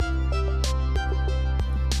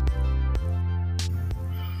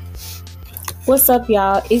What's up,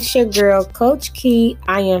 y'all? It's your girl, Coach Key.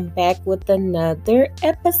 I am back with another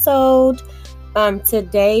episode.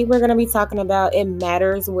 Today we're gonna be talking about it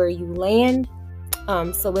matters where you land.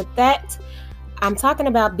 So with that, I'm talking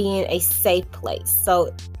about being a safe place.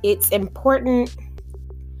 So it's important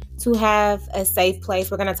to have a safe place.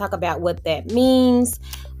 We're gonna talk about what that means,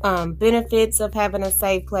 benefits of having a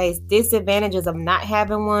safe place, disadvantages of not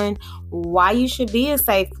having one, why you should be a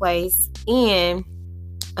safe place, and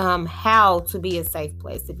how to be a safe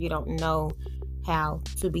place if you don't know how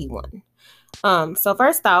to be one. So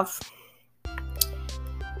first off,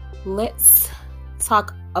 let's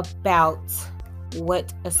talk about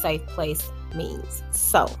what a safe place means.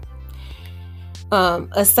 So,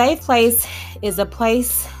 a safe place is a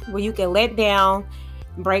place where you can let down,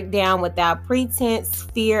 break down without pretense,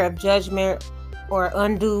 fear of judgment, or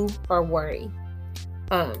undue or worry.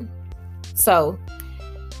 So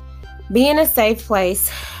being a safe place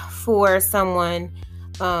for someone,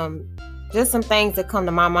 just some things that come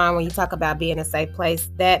to my mind when you talk about being a safe place.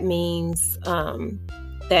 That means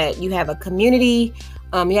that you have a community,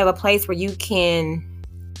 you have a place where you can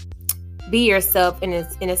be yourself in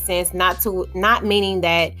a sense, not meaning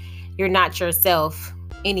that you're not yourself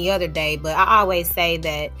any other day, but I always say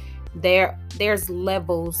that there's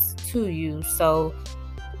levels to you. So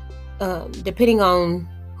depending on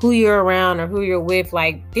who you're around or who you're with,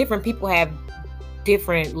 like different people have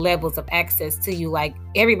different levels of access to you. Like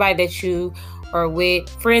everybody that you are with,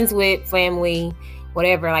 friends with, family,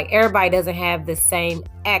 whatever, like everybody doesn't have the same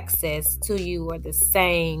access to you or the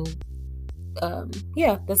same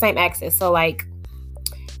the same access. So like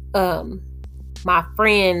my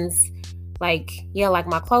friends, like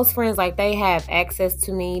my close friends, like they have access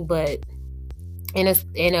to me, but as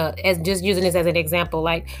just using this as an example,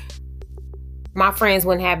 like my friends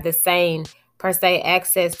wouldn't have the same per se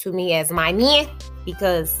access to me as my man,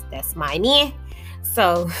 because that's my man.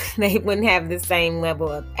 So they wouldn't have the same level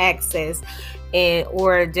of access,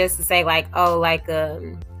 or just to say like,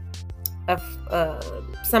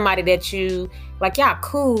 somebody that you like, y'all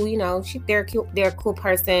cool, they're a cool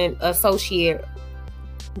person, associate.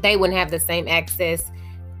 They wouldn't have the same access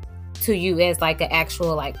to you as like an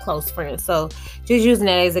actual like close friend. So just using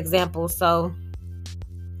that as example. So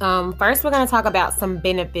first we're going to talk about some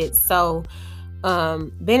benefits. So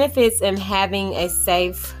benefits in having a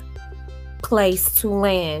safe place to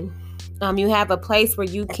land. You have a place where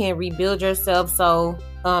you can rebuild yourself. So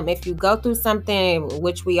if you go through something,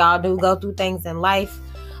 which we all do go through things in life,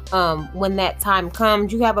 when that time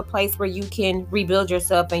comes, you have a place where you can rebuild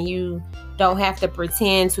yourself and you don't have to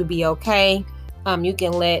pretend to be okay. You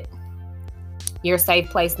can let your safe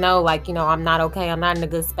place know, like, I'm not okay. I'm not in a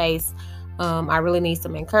good space. I really need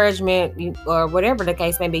some encouragement, or whatever the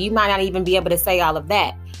case may be. You might not even be able to say all of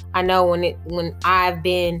that. I know when I've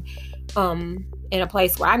been in a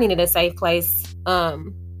place where I needed a safe place, I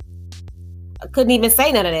couldn't even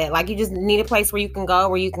say none of that. Like, you just need a place where you can go,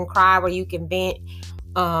 where you can cry, where you can vent,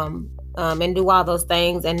 and do all those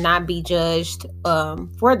things and not be judged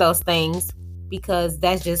for those things, because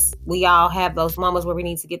that's just, we all have those moments where we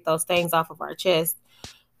need to get those things off of our chest.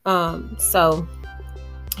 So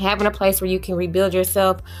having a place where you can rebuild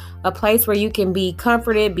yourself, a place where you can be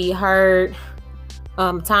comforted, be heard,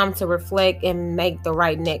 time to reflect and make the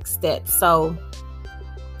right next step. So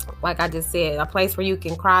like I just said, a place where you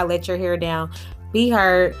can cry, let your hair down, be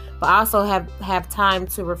heard, but also have time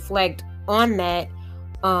to reflect on that,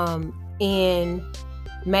 and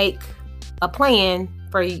make a plan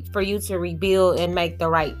for you to rebuild and make the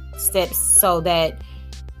right steps, so that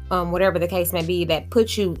whatever the case may be, that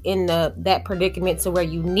puts you in that predicament to where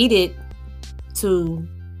you needed to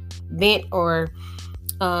vent or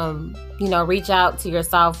reach out to your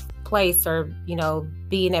soft place, or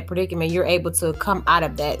be in that predicament, you're able to come out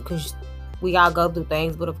of that, because we all go through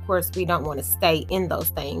things, but of course we don't want to stay in those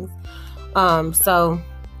things. So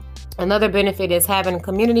another benefit is having a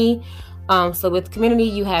community. So with community,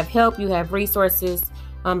 you have help, you have resources.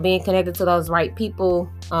 Being connected to those right people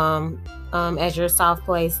as your soft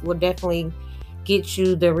place will definitely get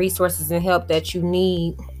you the resources and help that you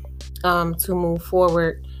need to move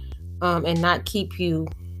forward, and not keep you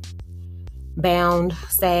bound,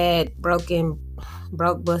 sad, broken,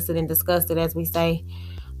 broke, busted, and disgusted, as we say.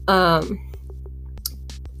 Then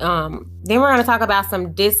we're going to talk about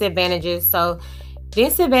some disadvantages. So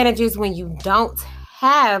disadvantages when you don't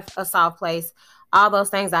have a soft place, all those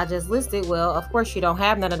things I just listed. Well, of course you don't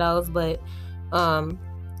have none of those, but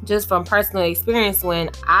just from personal experience, when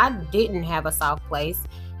I didn't have a soft place,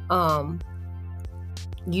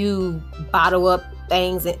 you bottle up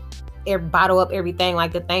things and bottle up everything,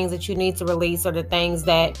 like the things that you need to release, or the things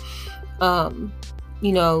that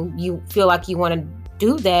you feel like you want to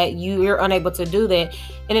do that, you're unable to do that.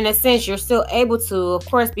 And in a sense, you're still able to, of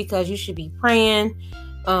course, because you should be praying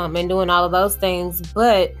and doing all of those things.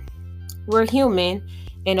 But we're human,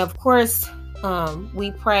 and of course,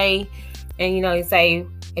 we pray, and you say,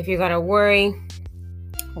 if you're gonna worry,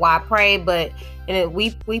 why pray? But and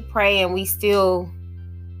we pray, and we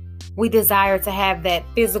desire to have that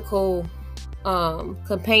physical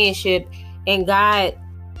companionship, and God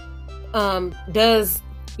does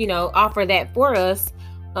offer that for us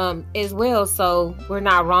as well. So we're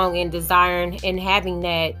not wrong in desiring and having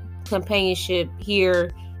that companionship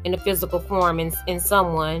here in the physical form in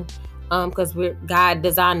someone, because God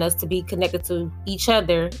designed us to be connected to each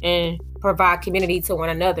other and provide community to one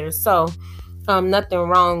another. So nothing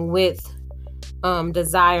wrong with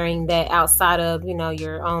desiring that outside of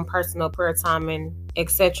your own personal prayer time and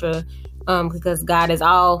etc. Because God is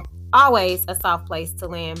always a soft place to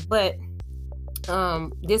land. But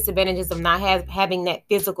disadvantages of not having that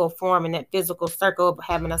physical form and that physical circle of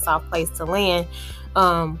having a soft place to land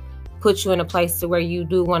put you in a place to where you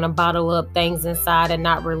do want to bottle up things inside and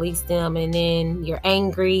not release them, and then you're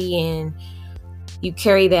angry and you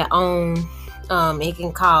carry that on. It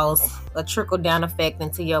can cause a trickle-down effect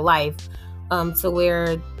into your life, to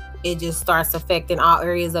where it just starts affecting all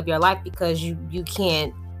areas of your life because you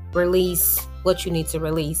can't release what you need to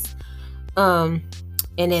release. And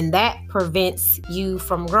then that prevents you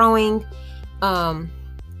from growing and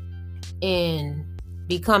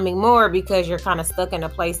becoming more, because you're kind of stuck in a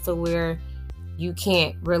place to where you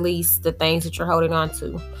can't release the things that you're holding on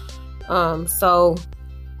to. So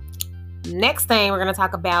next thing we're going to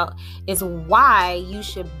talk about is why you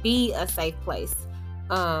should be a safe place.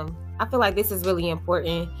 I feel like this is really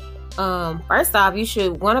important. First off, you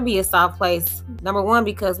should want to be a soft place. Number one,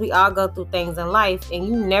 because we all go through things in life, and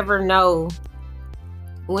you never know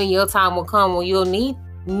when your time will come when you'll need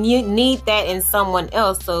that in someone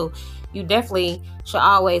else. So you definitely should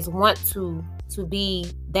always want to be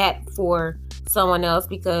that for someone else,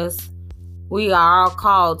 because we are all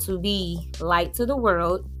called to be light to the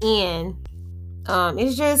world. And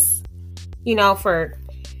it's just for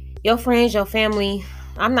your friends, your family.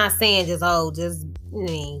 I'm not saying you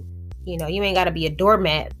ain't got to be a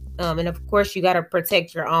doormat. And of course you got to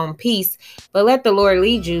protect your own peace, but let the Lord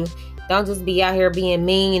lead you. Don't just be out here being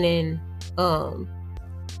mean and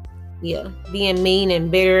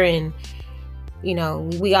bitter, and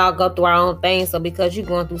we all go through our own things. So because you're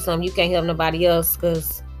going through something, you can't help nobody else,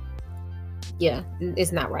 because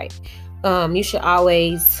it's not right. You should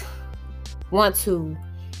always want to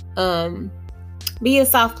be a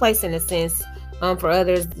soft place in a sense for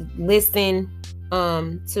others. Listen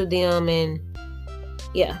to them, and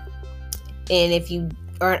if you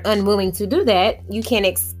are unwilling to do that, you can't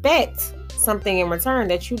expect something in return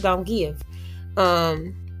that you don't give.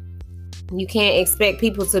 You can't expect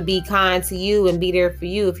people to be kind to you and be there for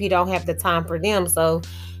you if you don't have the time for them. So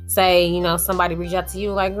say, somebody reach out to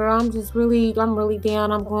you like, girl, I'm really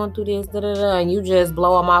down, I'm going through this, and you just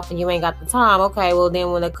blow them off and you ain't got the time. Okay, well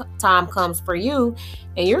then when the time comes for you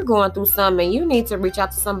and you're going through something and you need to reach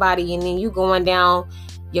out to somebody, and then you going down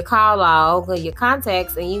your call log or your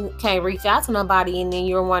contacts and you can't reach out to nobody, and then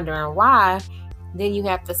you're wondering why, then you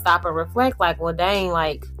have to stop and reflect like, well, dang,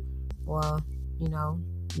 like, well,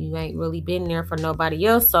 you ain't really been there for nobody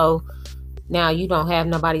else, so now you don't have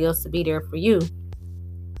nobody else to be there for you.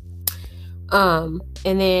 And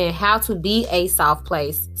then how to be a soft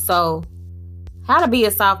place. So how to be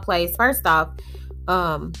a soft place. First off,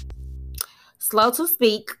 slow to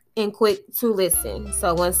speak and quick to listen.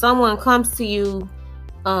 So when someone comes to you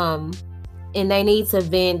and they need to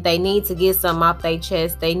vent, they need to get something off their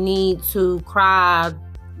chest, they need to cry,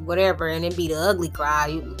 whatever, and it be the ugly cry,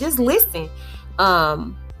 you just listen.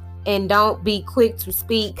 And don't be quick to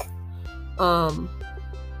speak and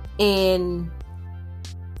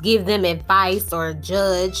give them advice or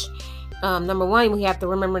judge. Number one, we have to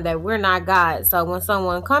remember that we're not God. So when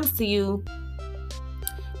someone comes to you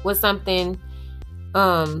with something,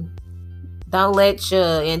 don't let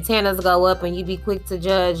your antennas go up and you be quick to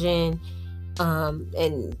judge and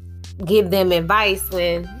give them advice,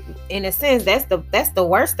 when in a sense that's the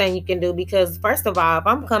worst thing you can do. Because first of all, if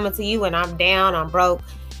I'm coming to you and I'm down, I'm broke,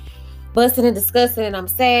 busting and disgusting, and I'm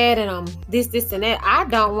sad, and I'm this and that, I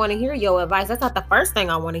don't want to hear your advice. That's not the first thing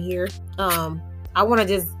I want to hear. I want to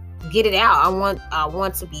just get it out. I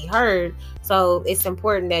want to be heard. So it's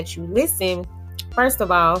important that you listen, first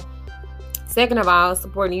of all. Second of all, it's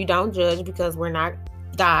important you don't judge, because we're not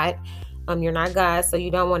God. You're not God, so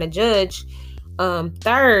you don't want to judge.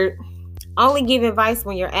 Third, only give advice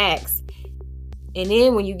when you're asked. And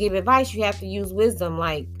then when you give advice, you have to use wisdom.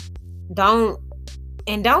 Like, don't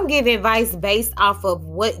And don't give advice based off of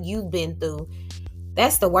what you've been through.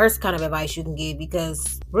 That's the worst kind of advice you can give,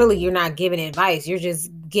 because really you're not giving advice. You're just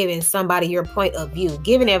giving somebody your point of view.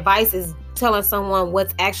 Giving advice is telling someone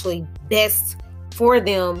what's actually best for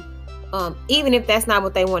them, even if that's not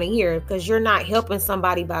what they want to hear, because you're not helping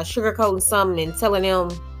somebody by sugarcoating something and telling them,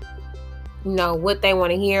 what they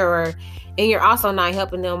want to hear, and you're also not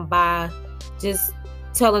helping them by just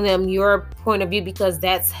telling them your point of view, because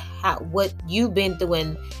that's what you've been through,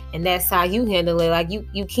 and that's how you handle it. Like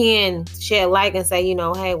you can shed light and say,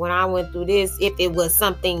 hey, when I went through this, if it was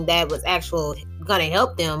something that was actually gonna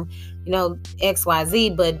help them,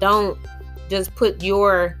 XYZ, but don't just quick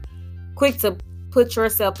to put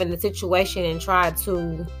yourself in the situation and try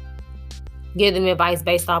to give them advice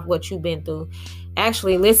based off what you've been through.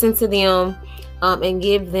 Actually listen to them, and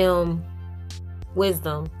give them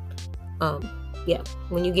wisdom.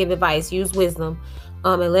 When you give advice, use wisdom,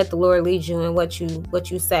 and let the Lord lead you in what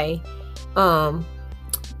you say. So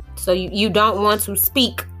you don't want to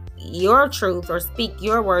speak your truth or speak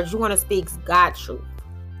your words. You want to speak God's truth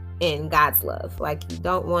and God's love. Like, you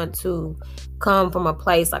don't want to come from a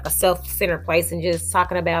place, like a self-centered place, and just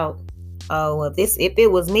talking about, if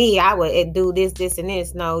it was me, I would do this, this, and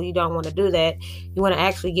this. No, you don't want to do that. You want to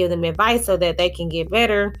actually give them advice so that they can get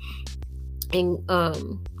better and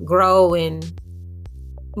grow and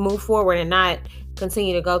move forward, and not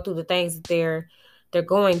continue to go through the things that they're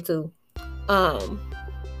going to.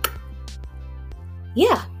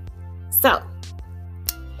 So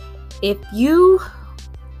if you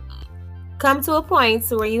come to a point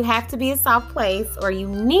where you have to be a soft place, or you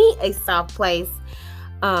need a soft place,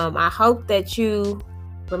 I hope that you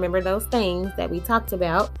remember those things that we talked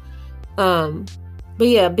about. But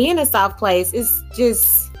yeah, being a soft place is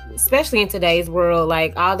just, especially in today's world,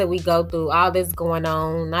 like all that we go through, all this going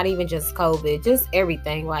on, not even just COVID, just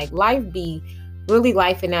everything. Like, life be really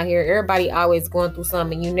lifing out here. Everybody always going through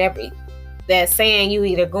something. That saying, you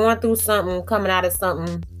either going through something, coming out of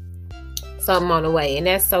something on the way. And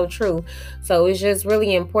that's so true. So it's just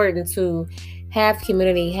really important to have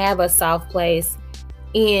community, have a soft place,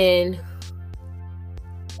 and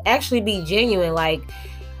actually be genuine. Like,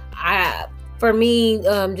 for me,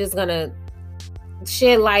 I'm just gonna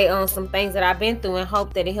shed light on some things that I've been through and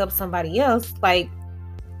hope that it helps somebody else. Like,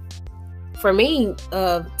 for me,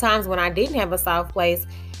 times when I didn't have a soft place,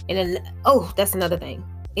 and then, that's another thing.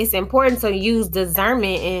 It's important to use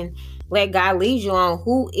discernment and let God lead you on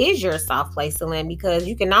who is your soft place to land, because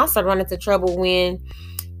you can also run into trouble when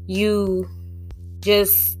you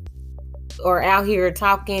just are out here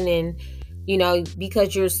talking and,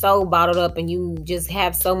 because you're so bottled up and you just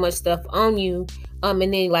have so much stuff on you. And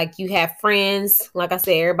then, like, you have friends. Like I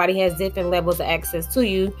said, everybody has different levels of access to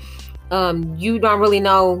you. You don't really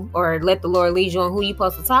know or let the Lord lead you on who you're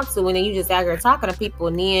supposed to talk to. And then you just out here talking to people,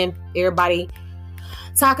 and then everybody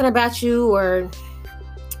talking about you or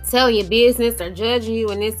telling your business or judging you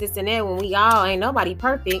and this and that, when we all ain't nobody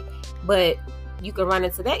perfect. But you can run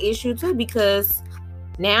into that issue too, because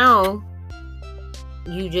now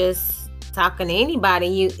you just talking to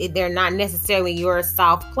anybody. They're not necessarily your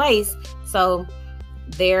soft place, so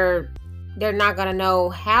they're not gonna know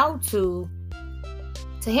how to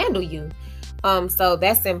handle you. So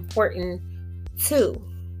that's important too.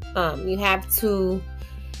 You have to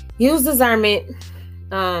use discernment,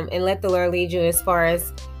 and let the Lord lead you as far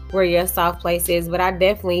as where your soft place is. But I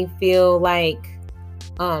definitely feel like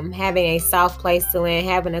having a soft place to land,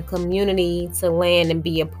 having a community to land and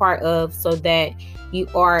be a part of, so that you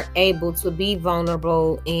are able to be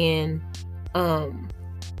vulnerable and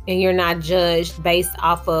you're not judged based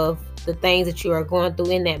off of the things that you are going through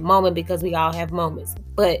in that moment, because we all have moments,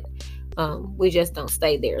 but we just don't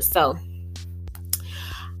stay there. So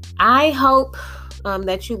I hope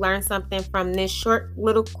that you learned something from this short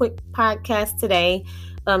little quick podcast today.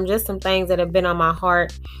 Just some things that have been on my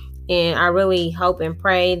heart, and I really hope and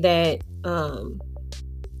pray that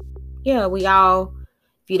we all,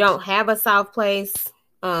 if you don't have a soft place,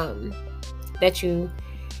 that you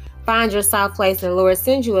find your soft place, and the Lord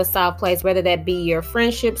sends you a soft place, whether that be your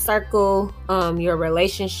friendship circle, your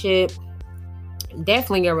relationship,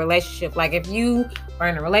 definitely your relationship. Like, if you are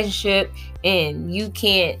in a relationship and you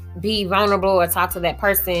can't be vulnerable or talk to that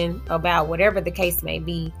person about whatever the case may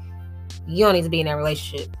be, you don't need to be in that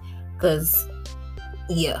relationship. Because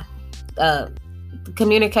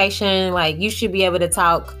communication, like, you should be able to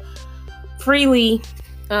talk freely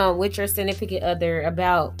with your significant other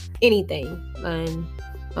about anything. And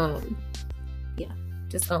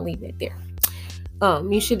just gonna leave it there.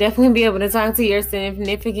 You should definitely be able to talk to your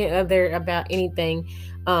significant other about anything.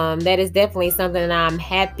 That is definitely something that I'm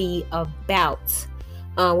happy about.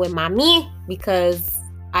 with my man, because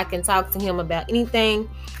I can talk to him about anything,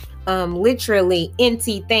 literally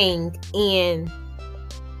anything, and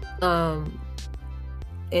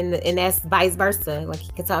that's vice versa. Like,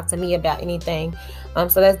 he can talk to me about anything.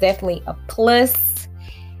 So that's definitely a plus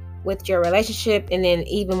with your relationship, and then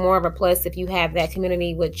even more of a plus if you have that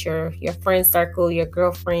community with your friend circle, your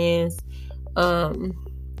girlfriends,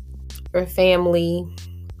 your family,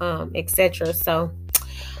 etc. So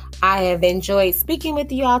I have enjoyed speaking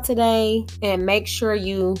with you all today, and make sure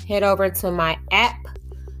you head over to my app,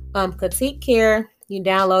 Petite Care. You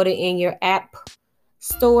download it in your app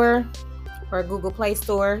store or Google Play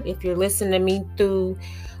Store. If you're listening to me through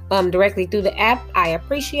directly through the app, I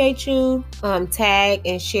appreciate you. Tag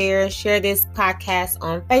and share this podcast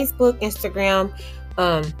on Facebook, Instagram.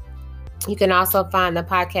 You can also find the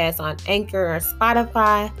podcast on Anchor or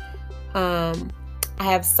Spotify. I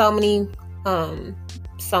have so much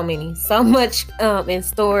in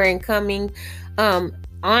store and coming on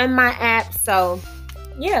my app. So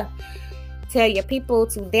yeah, tell your people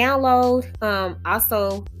to download.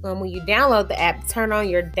 Also, when you download the app, turn on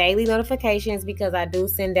your daily notifications, because I do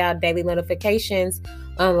send out daily notifications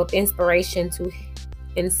of inspiration to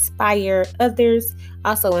inspire others,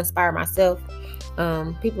 also inspire myself.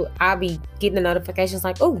 I'll be getting the notifications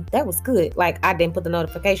like, oh, that was good. Like, I didn't put the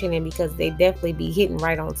notification in, because they definitely be hitting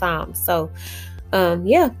right on time. So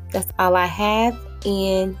yeah, that's all I have,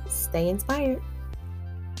 and stay inspired.